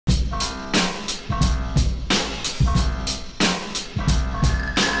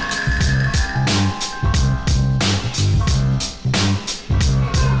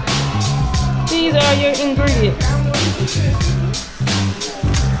your ingredients.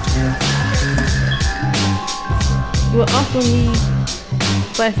 You will also need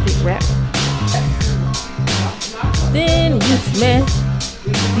plastic wrap. Then you smash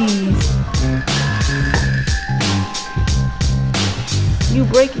these. You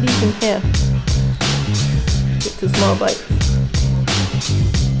break these in half. Get to small bites.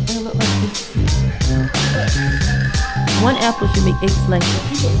 It'll look like this. One apple should make 8 slices.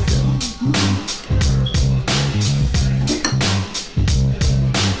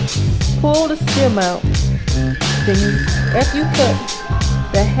 Pull the stem out. Then after you cut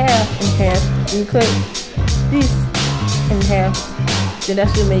the half in half, you cut this in half, then that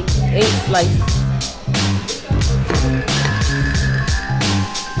should make 8 slices.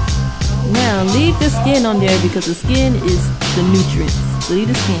 Now leave the skin on there because the skin is the nutrients. So leave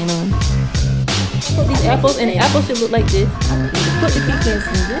the skin on. Put these apples, and the apple should look like this. Put the pecans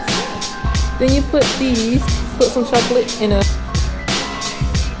in this. Then you put these, put some chocolate in a,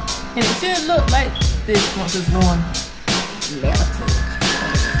 and it should look like this once it's warm.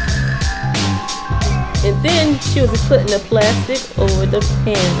 And then she'll be putting the plastic over the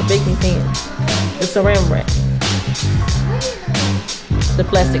pan, the baking pan, the saran wrap, the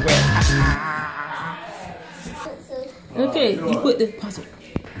plastic wrap. Okay, you put the puzzle.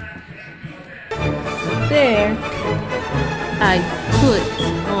 There, I put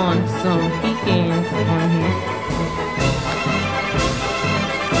on some pecans on here.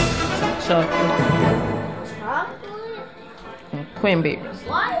 Chocolate. And cranberries.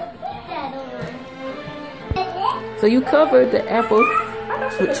 So you cover the apple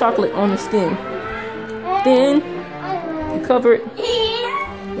with chocolate on the skin. Then you cover it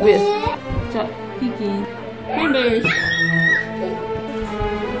with pecan cranberries.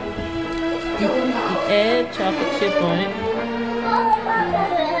 You add chocolate chip on it.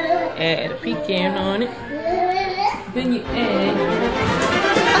 Add a pecan on it. Then you add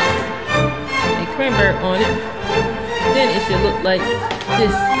a cranberry on it. Then it should look like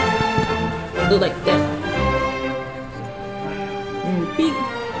this. Look like that. And repeat.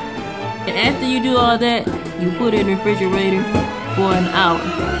 And after you do all that, you put it in the refrigerator for an hour.